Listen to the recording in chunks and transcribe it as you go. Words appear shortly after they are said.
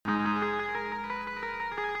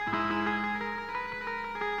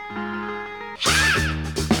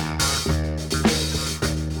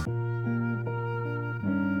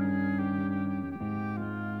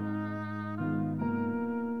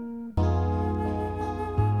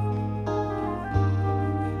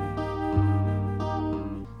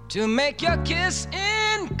to make your kiss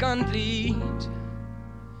incomplete.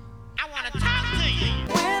 I want to talk to you.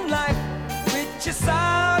 When life reaches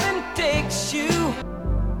out and takes you.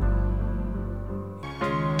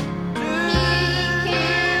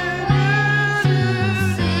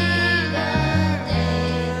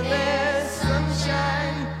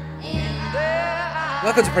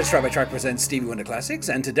 Welcome to Press Track by Track presents Stevie Wonder Classics,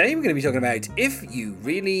 and today we're going to be talking about If You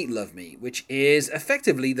Really Love Me, which is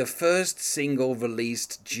effectively the first single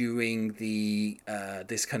released during the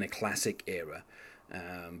this kind of classic era.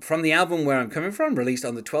 From the album Where I'm Coming From, released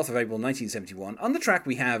on the 12th of April 1971. On the track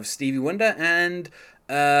we have Stevie Wonder and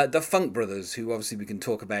the Funk Brothers, who obviously we can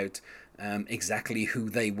talk about exactly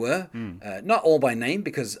who they were. Not all by name,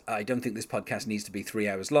 because I don't think this podcast needs to be 3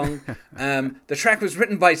 hours long. The track was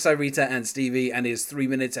written by Sarita and Stevie and is 3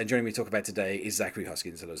 minutes, and joining me to talk about today is Zachary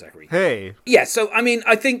Hoskins. Hello, Zachary. Hey. Yeah, so I mean,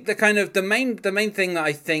 I think the main thing that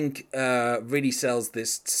I think really sells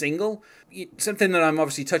this single, something that I'm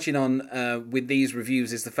obviously touching on with these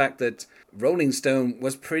reviews, is the fact that Rolling Stone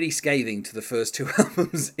was pretty scathing to the first two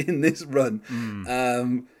albums in this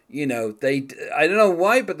run. You know, I don't know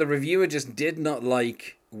why, but the reviewer just did not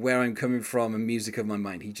like Where I'm Coming From and Music of My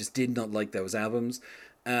Mind. He just did not like those albums.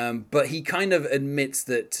 But he kind of admits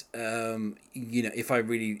that, you know,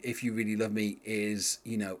 If You Really Love Me is,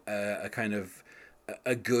 you know, a kind of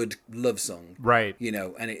a good love song, Right? You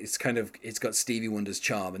know, and it's got Stevie Wonder's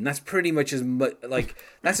charm, and that's pretty much as much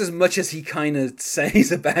that's as much as he kind of says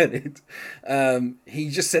about it. He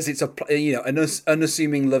just says it's an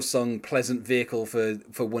unassuming love song, pleasant vehicle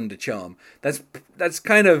for Wonder charm. That's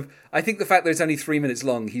kind of, I think the fact that it's only 3 minutes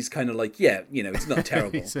long, he's kind of like, yeah, you know, it's not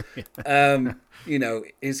terrible. You know,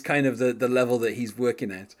 is kind of the level that he's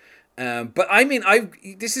working at. But I mean,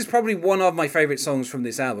 this is probably one of my favorite songs from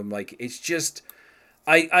this album. Like, it's just,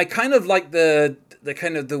 I kind of like the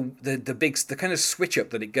kind of switch up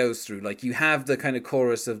that it goes through. Like, you have the kind of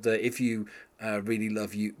chorus of the "If you really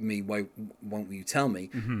love me, why won't you tell me?"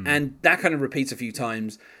 And that kind of repeats a few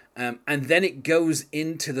times. And then it goes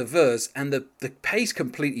into the verse, and the pace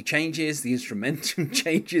completely changes. The instrumental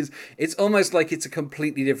changes. It's almost like it's a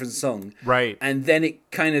completely different song. Right. And then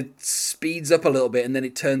it kind of speeds up a little bit, and then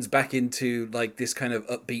it turns back into like this kind of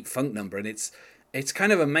upbeat funk number. And it's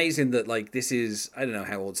kind of amazing that, like, this is, I don't know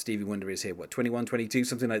how old Stevie Wonder is here, 21, 22,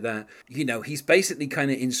 something like that. You know, he's basically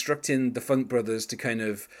kind of instructing the Funk Brothers to kind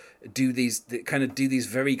of do these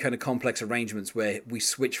very kind of complex arrangements where we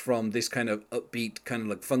switch from this kind of upbeat kind of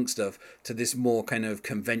like funk stuff to this more kind of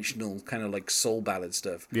conventional kind of like soul ballad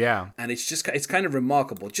stuff. Yeah. And it's kind of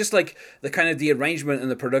remarkable. Just like the arrangement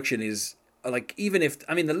and the production is, like, even if,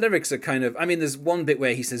 I mean, the lyrics are kind of, I mean, there's one bit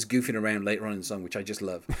where he says goofing around later on in the song, which I just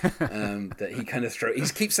love. That he kind of he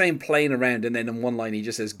keeps saying playing around, and then in one line he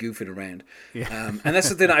just says goofing around. Yeah. And that's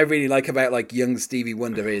something that I really like about, like, young Stevie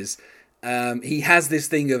Wonder is, he has this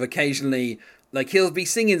thing of occasionally, like, he'll be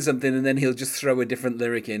singing something and then he'll just throw a different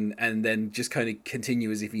lyric in and then just kind of continue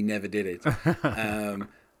as if he never did it.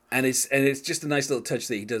 And it's just a nice little touch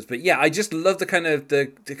that he does. But yeah, I just love the kind of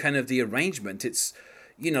the arrangement. It's,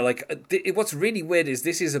 you know, like, what's really weird is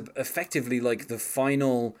this is effectively like the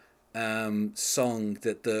final song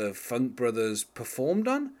that the Funk Brothers performed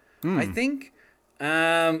on, I think.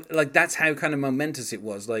 Like, that's how kind of momentous it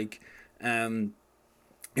was. Like,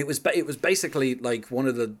 it was basically like one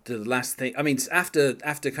of the last thing. I mean, after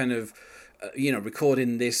kind of you know,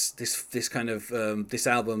 recording this kind of this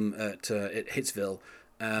album at Hitsville.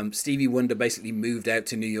 Stevie Wonder basically moved out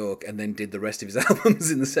to New York and then did the rest of his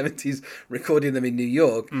albums in the 70s, recording them in New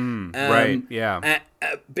York. Right, yeah.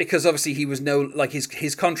 Because obviously he was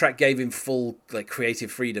his contract gave him full, like,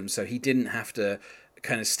 creative freedom, so he didn't have to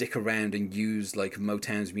kind of stick around and use, like,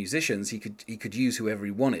 Motown's musicians. He could use whoever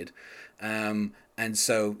he wanted. And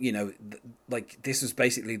so, you know, like, this was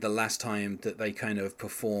basically the last time that they kind of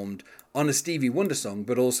performed on a Stevie Wonder song,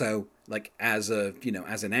 but also, like, as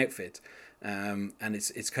an outfit. And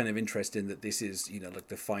it's kind of interesting that this is, you know, like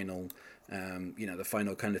the final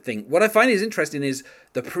kind of thing. What I find is interesting is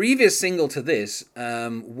the previous single to this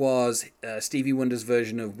was Stevie Wonder's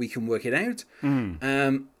version of We Can Work It Out.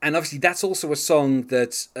 And obviously that's also a song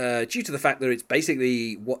that, due to the fact that it's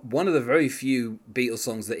basically one of the very few Beatles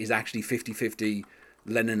songs that is actually 50-50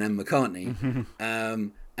 Lennon and McCartney.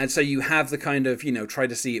 And so you have the kind of, you know, Try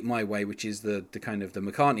to See It My Way, which is the kind of the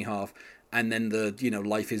McCartney half, and then the, you know,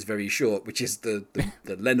 Life is Very Short, which is the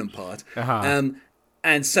Lennon part.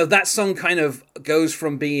 And so that song kind of goes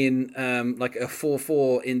from being like a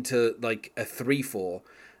 4/4 into like a 3/4.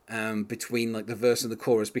 between like the verse and the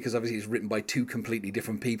chorus, because obviously it's written by two completely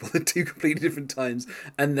different people at two completely different times,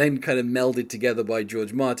 and then kind of melded together by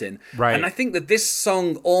George Martin. Right. And I think that this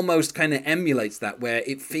song almost kind of emulates that, where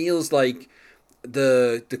it feels like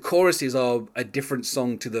the choruses are a different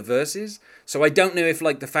song to the verses. So I don't know if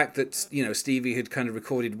like the fact that, you know, Stevie had kind of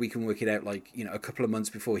recorded We Can Work It Out like, you know, a couple of months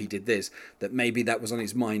before he did this, that maybe that was on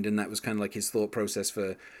his mind and that was kind of like his thought process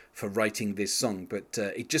for writing this song. But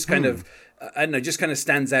it just kind of, I don't know, just kind of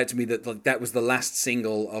stands out to me that like that was the last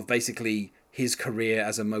single of basically his career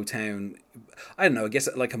as a Motown, I don't know, I guess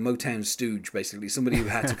like a Motown stooge, basically, somebody who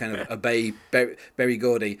had to kind of obey Berry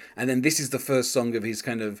Gordy. And then this is the first song of his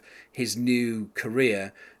kind of his new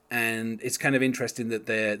career. And it's kind of interesting that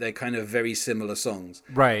they're kind of very similar songs.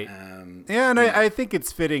 Right. And I think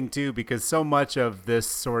it's fitting too, because so much of this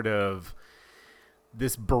sort of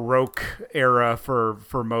this Baroque era for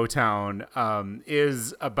Motown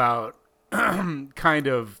is about kind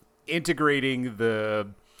of integrating the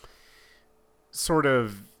sort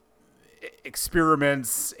of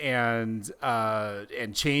experiments and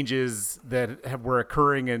changes that were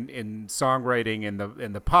occurring in songwriting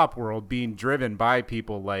in the pop world, being driven by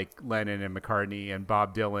people like Lennon and McCartney and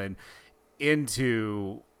Bob Dylan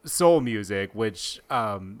into soul music, which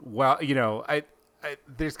well, you know, I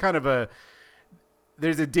there's kind of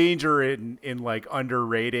there's a danger in like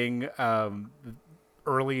underrating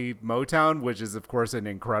early Motown, which is of course an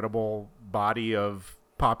incredible body of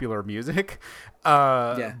popular music,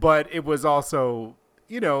 but it was also,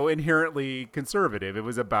 you know, inherently conservative. It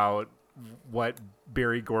was about what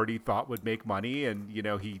Berry Gordy thought would make money, and you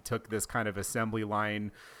know, he took this kind of assembly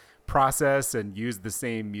line process and used the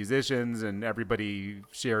same musicians, and everybody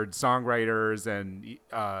shared songwriters, and you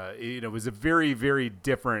know, it was a very, very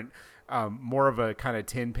different, more of a kind of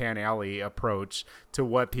Tin Pan Alley approach to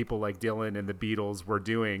what people like Dylan and the Beatles were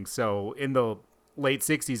doing. So in the late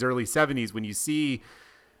 60s, early 70s, when you see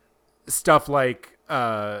stuff like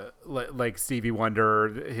Stevie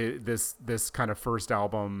Wonder, this kind of first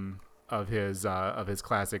album of his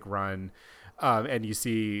classic run, and you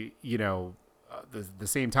see, you know, the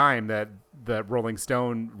same time that the Rolling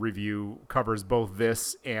Stone review covers both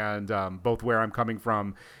this and both Where I'm Coming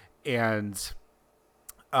From and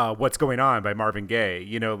What's Going On by Marvin Gaye,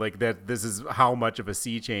 you know, like that, this is how much of a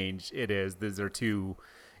sea change it is. These are two,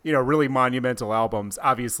 you know, really monumental albums,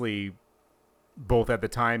 obviously, both at the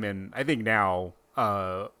time and I think now.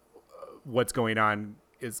 What's Going On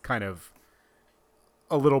is kind of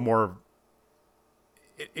a little more,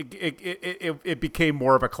 it became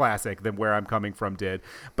more of a classic than Where I'm Coming From did.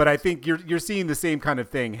 But I think you're seeing the same kind of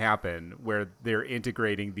thing happen, where they're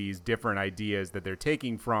integrating these different ideas that they're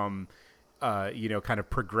taking from you know, kind of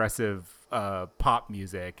progressive pop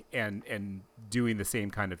music and doing the same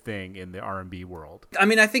kind of thing in the R&B world. I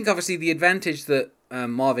mean, I think obviously the advantage that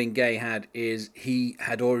Marvin Gaye had is he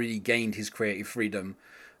had already gained his creative freedom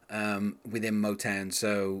within Motown.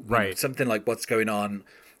 So right. Something like What's Going On,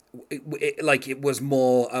 it was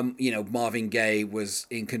more, you know, Marvin Gaye was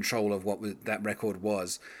in control of what that record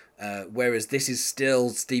was. Whereas this is still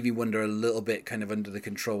Stevie Wonder a little bit kind of under the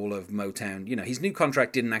control of Motown. You know, his new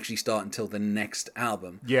contract didn't actually start until the next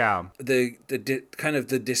album. Yeah. The kind of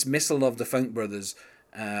the dismissal of the Funk Brothers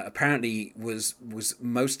apparently was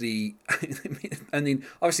mostly, I mean,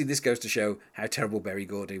 obviously this goes to show how terrible Berry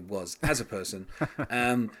Gordy was as a person.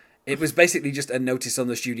 It was basically just a notice on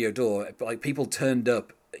the studio door. Like, people turned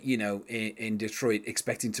up, you know, in Detroit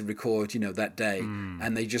expecting to record, you know, that day,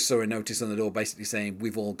 and they just saw a notice on the door basically saying,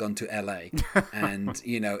 we've all gone to LA. And,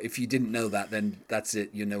 you know, if you didn't know that, then that's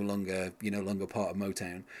it, you're no longer part of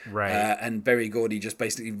Motown. Right. And Berry Gordy just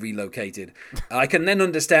basically relocated. I can then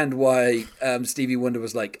understand why Stevie Wonder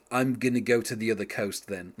was like, I'm gonna go to the other coast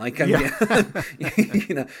then. Like,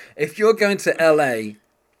 you know, if you're going to LA,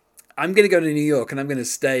 I'm going to go to New York, and I'm going to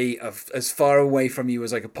stay as far away from you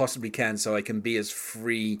as I could possibly can, so I can be as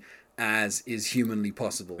free as is humanly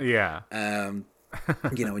possible. Yeah.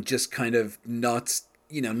 You know, and just kind of not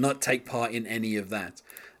take part in any of that.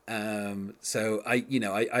 So I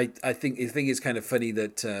think it's kind of funny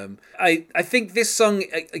that I think this song,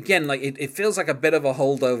 again, like it feels like a bit of a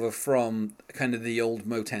holdover from kind of the old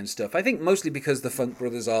Motown stuff. I think mostly because the Funk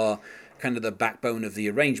Brothers are kind of the backbone of the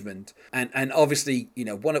arrangement, and obviously, you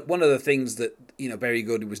know, one of the things that, you know, Berry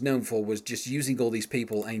Gordy was known for was just using all these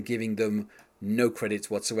people and giving them no credits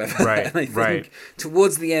whatsoever. Right, And I think right.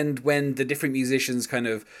 towards the end, when the different musicians kind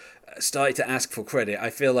of started to ask for credit, I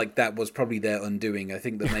feel like that was probably their undoing. I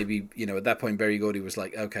think that maybe, at that point, Berry Gordy was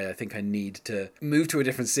like, okay, I think I need to move to a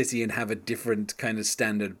different city and have a different kind of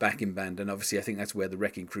standard backing band. And obviously, I think that's where the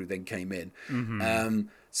Wrecking Crew then came in.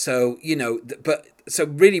 So, so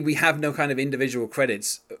really we have no kind of individual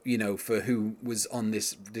credits, for who was on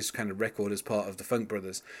this kind of record as part of the Funk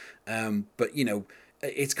Brothers. But,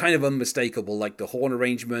 it's kind of unmistakable, like the horn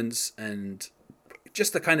arrangements and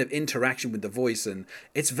just the kind of interaction with the voice, and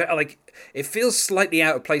it's very like it feels slightly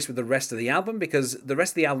out of place with the rest of the album, because the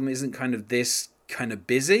rest of the album isn't kind of this kind of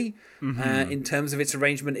busy in terms of its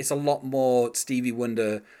arrangement. It's a lot more Stevie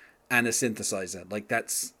Wonder and a synthesizer. Like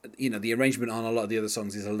that's, the arrangement on a lot of the other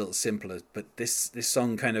songs is a little simpler, but this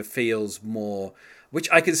song kind of feels more, which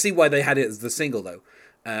I can see why they had it as the single though.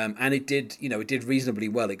 And it did, it did reasonably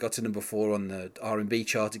well. It got to number 4 on the R&B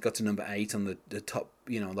chart. It got to number 8 on the top,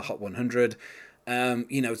 the Hot 100.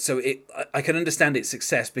 So I can understand its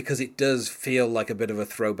success because it does feel like a bit of a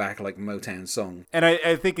throwback, like Motown song. And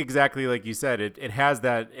I think exactly like you said, it has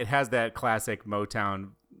that classic Motown,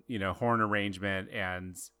 horn arrangement,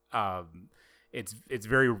 and it's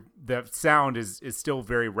very, the sound is still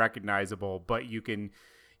very recognizable, but you can,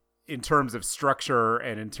 in terms of structure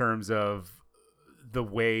and in terms of the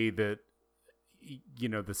way that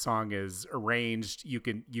the song is arranged, you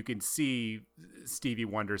can see Stevie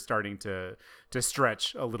Wonder starting to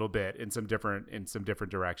stretch a little bit in some different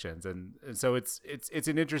directions, and so it's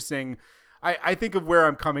an interesting. I think of where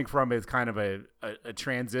I'm coming from as kind of a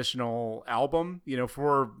transitional album,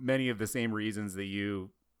 for many of the same reasons that you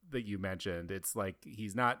mentioned. It's like he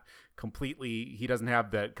doesn't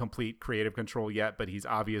have that complete creative control yet, but he's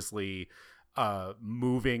obviously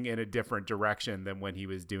moving in a different direction than when he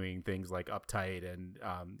was doing things like Uptight and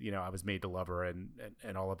I Was Made to Love Her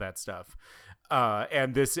and all of that stuff.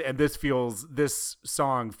 And this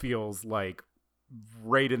song feels like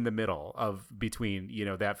right in the middle of between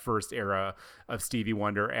that first era of Stevie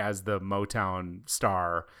Wonder as the Motown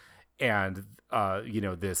star and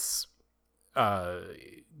this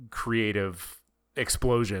creative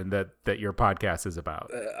explosion that your podcast is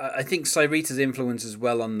about. I think Cyrita's influence as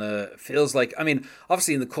well on feels like, I mean,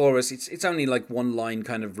 obviously in the chorus it's only like one line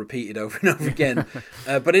kind of repeated over and over again,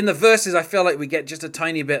 but in the verses I feel like we get just a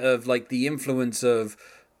tiny bit of like the influence of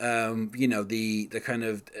the kind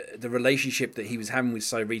of the relationship that he was having with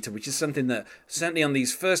Cyrita, which is something that certainly on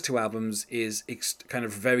these first 2 albums is kind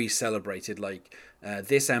of very celebrated. Like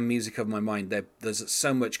this and Music of My Mind, there's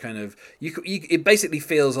so much kind of it basically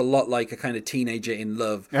feels a lot like a kind of teenager in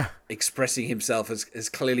love, expressing himself as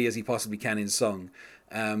clearly as he possibly can in song.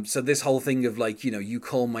 So this whole thing of like, you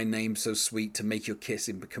call my name so sweet to make your kiss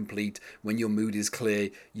incomplete. When your mood is clear,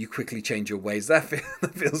 you quickly change your ways. That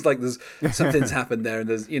feels like there's something's happened there, and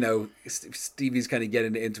there's, Stevie's kind of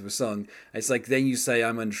getting it into a song. It's like, then you say,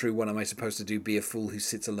 I'm untrue. What am I supposed to do? Be a fool who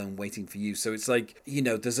sits alone waiting for you. So it's like,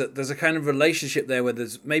 there's a kind of relationship there where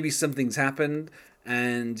there's maybe something's happened,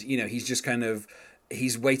 and he's just kind of.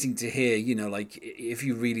 He's waiting to hear, like, if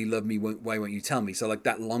you really love me, why won't you tell me? So like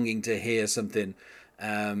that longing to hear something.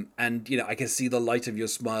 And I can see the light of your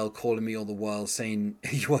smile calling me all the while, saying,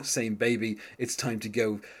 you are saying, baby, it's time to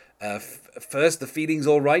go. First, the feeling's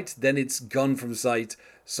all right, then it's gone from sight.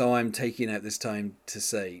 So I'm taking out this time to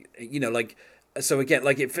say, so again,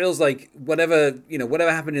 like it feels like whatever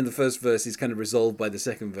happened in the first verse is kind of resolved by the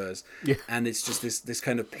second verse. Yeah. And it's just this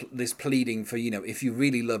kind of this pleading for, if you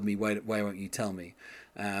really love me, why won't you tell me?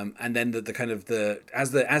 And then the kind of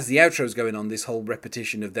as the outro's going on, this whole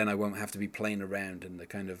repetition of then I won't have to be playing around, and the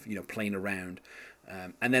kind of playing around,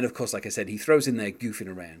 and then of course, like I said, he throws in there goofing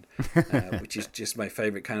around, which is just my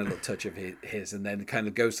favorite kind of little touch of his, and then it kind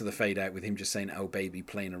of goes to the fade out with him just saying, oh baby,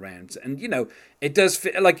 playing around. And it does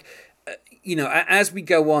feel like as we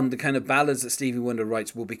go on, the kind of ballads that Stevie Wonder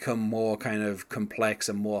writes will become more kind of complex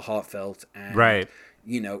and more heartfelt, and right.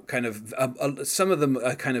 Kind of some of them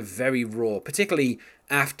are kind of very raw, particularly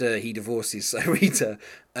after he divorces Cyrita.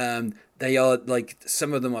 They are like,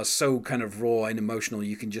 some of them are so kind of raw and emotional.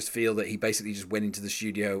 You can just feel that he basically just went into the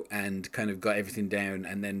studio and kind of got everything down,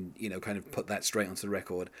 and then kind of put that straight onto the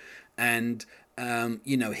record. And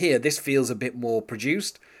here this feels a bit more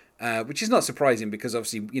produced. Which is not surprising, because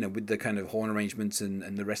obviously, with the kind of horn arrangements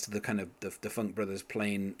and the rest of the kind of the Funk Brothers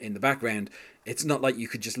playing in the background, it's not like you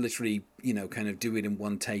could just literally, kind of do it in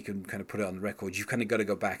one take and kind of put it on the record. You've kind of got to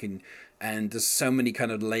go back and there's so many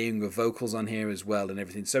kind of layering of vocals on here as well and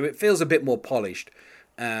everything. So it feels a bit more polished,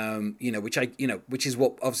 which is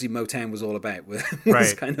what obviously Motown was all about. Was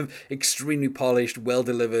right. Kind of extremely polished, well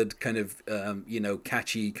delivered, kind of,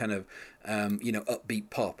 catchy, kind of,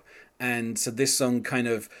 upbeat pop. and so this song kind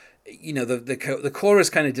of, the chorus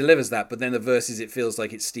kind of delivers that, but then the verses, it feels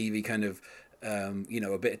like it's Stevie kind of,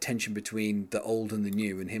 a bit of tension between the old and the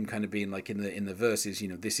new, and him kind of being like in the verses,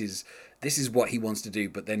 this is what he wants to do,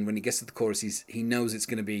 but then when he gets to the chorus, he knows it's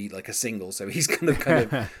going to be like a single, so he's going to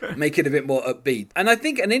kind of make it a bit more upbeat. And I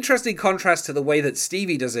think an interesting contrast to the way that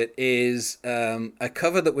Stevie does it is a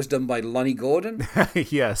cover that was done by Lonnie Gordon.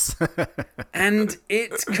 Yes. And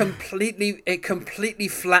it completely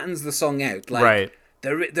flattens the song out. Like, right.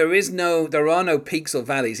 There are no peaks or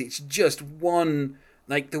valleys. It's just one.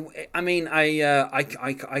 Like I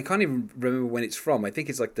can't even remember when it's from. I think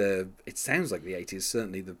it's like it sounds like the 80s,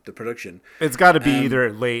 certainly the production. It's got to be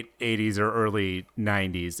either late 80s or early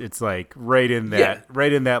 90s. It's like right in that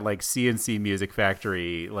like CNC Music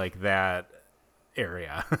Factory, like that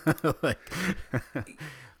area. Like,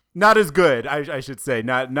 not as good, I should say.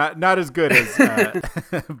 Not as good as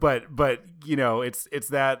but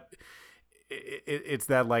it's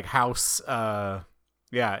that like house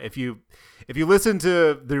if you listen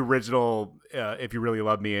to the original, If You Really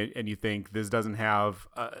Love Me, and you think this doesn't have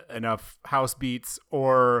enough house beats,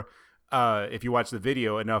 or if you watch the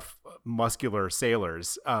video, enough muscular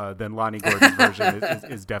sailors, then Lonnie Gordon's version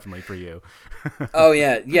is definitely for you. Oh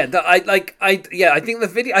yeah. I think the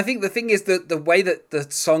video. I think the thing is that the way that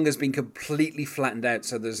the song has been completely flattened out.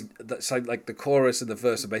 So like the chorus and the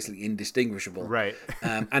verse are basically indistinguishable, right?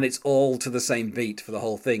 And it's all to the same beat for the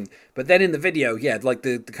whole thing. But then in the video, like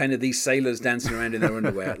the kind of these sailors dancing around in their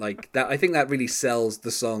underwear, like that. I think that really sells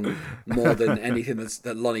the song more than anything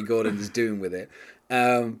that Lonnie Gordon is doing with it.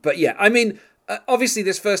 But yeah, I mean, obviously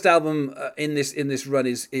this first album in this run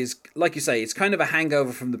is like you say, it's kind of a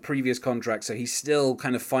hangover from the previous contract, so he's still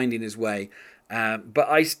kind of finding his way. But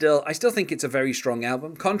I still think it's a very strong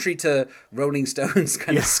album, contrary to Rolling Stone's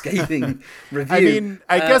kind of scathing review. I mean,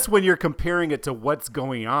 I guess when you're comparing it to What's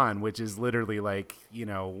Going On, which is literally like,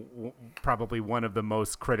 probably one of the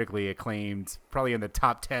most critically acclaimed, probably in the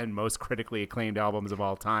top 10 most critically acclaimed albums of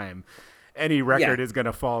all time, any record is going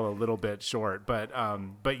to fall a little bit short. But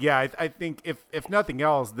yeah, I think if nothing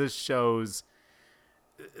else, this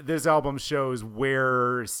album shows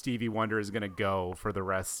where Stevie Wonder is going to go for the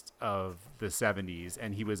rest of the 70s.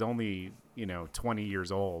 And he was only, 20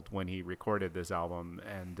 years old when he recorded this album.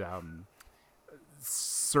 And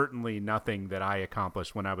certainly nothing that I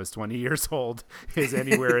accomplished when I was 20 years old is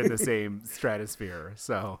anywhere in the same stratosphere.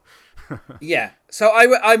 So yeah. So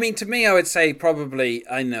I mean, to me, I would say probably,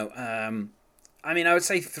 I would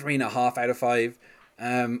say 3.5 out of 5.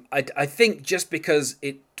 I think just because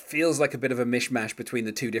it feels like a bit of a mishmash between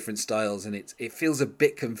the two different styles, and it feels a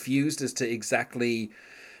bit confused as to exactly.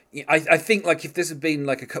 I think like if this had been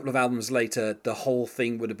like a couple of albums later, the whole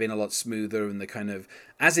thing would have been a lot smoother, and the kind of,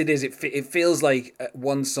 as it is, it feels like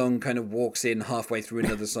one song kind of walks in halfway through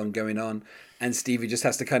another song going on, and Stevie just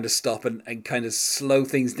has to kind of stop and kind of slow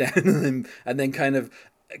things down, and then kind of,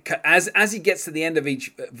 as he gets to the end of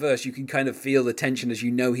each verse, you can kind of feel the tension, as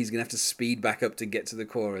he's gonna have to speed back up to get to the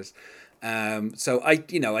chorus. So I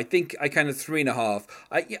think I kind of 3.5.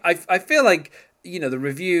 I feel like, the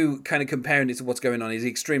review kind of comparing it to What's Going On is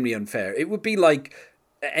extremely unfair. It would be like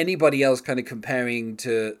anybody else kind of comparing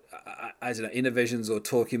to, I don't know, Innovisions or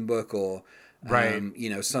Talking Book or, right.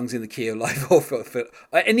 Songs in the Key of Life or for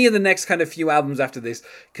any of the next kind of few albums after this,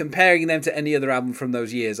 comparing them to any other album from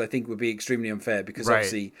those years, I think would be extremely unfair, because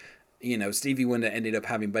obviously, Stevie Wonder ended up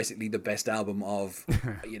having basically the best album of,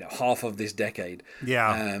 half of this decade.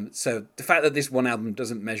 Yeah. So the fact that this one album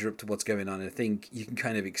doesn't measure up to What's Going On, I think you can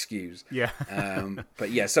kind of excuse. Yeah. But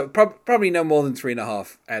yeah, so probably no more than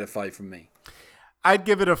 3.5 out of 5 from me. I'd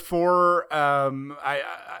give it a 4. I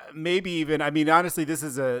maybe even. I mean, honestly, this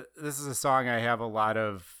is a song I have a lot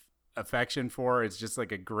of affection for. It's just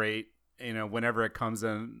like a great, whenever it comes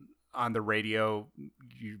on the radio,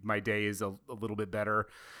 my day is a little bit better.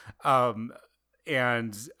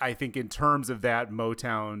 And I think in terms of that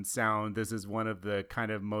Motown sound, this is one of the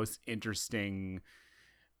kind of most interesting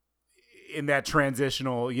in that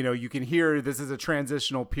transitional. You can hear this is a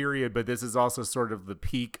transitional period, but this is also sort of the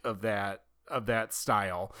peak of that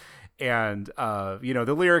style. And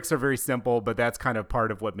the lyrics are very simple, but that's kind of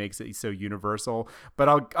part of what makes it so universal. But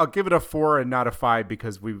I'll give it a 4 and not a 5,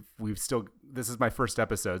 because we've still, this is my first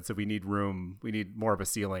episode, so we need room, we need more of a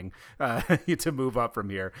ceiling to move up from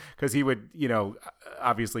here, because he would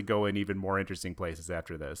obviously go in even more interesting places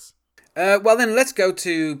after this. Well then, let's go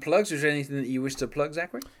to plugs. Is there anything that you wish to plug,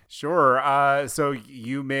 Zachary? Sure. So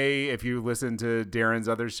you may, if you listen to Darren's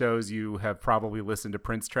other shows, you have probably listened to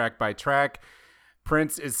Prince Track by Track.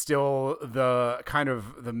 Prince is still the kind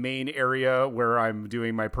of the main area where I'm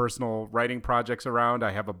doing my personal writing projects around.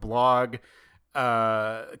 I have a blog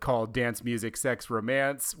called Dance Music, Sex,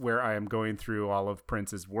 Romance, where I am going through all of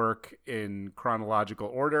Prince's work in chronological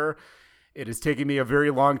order. It has taken me a very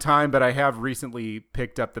long time, but I have recently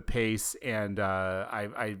picked up the pace, and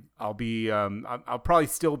I'll probably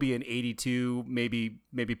still be in 82, maybe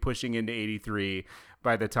pushing into 83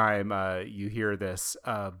 by the time you hear this.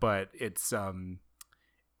 But it's about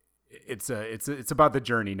the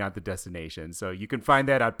journey, not the destination. So you can find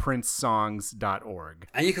that at princesongs.org.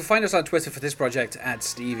 And you can find us on Twitter for this project at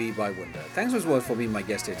Stevie by Wonder. Thanks as well for being my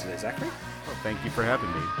guest here today, Zachary. Well, thank you for having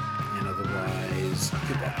me. And otherwise,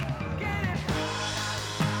 goodbye.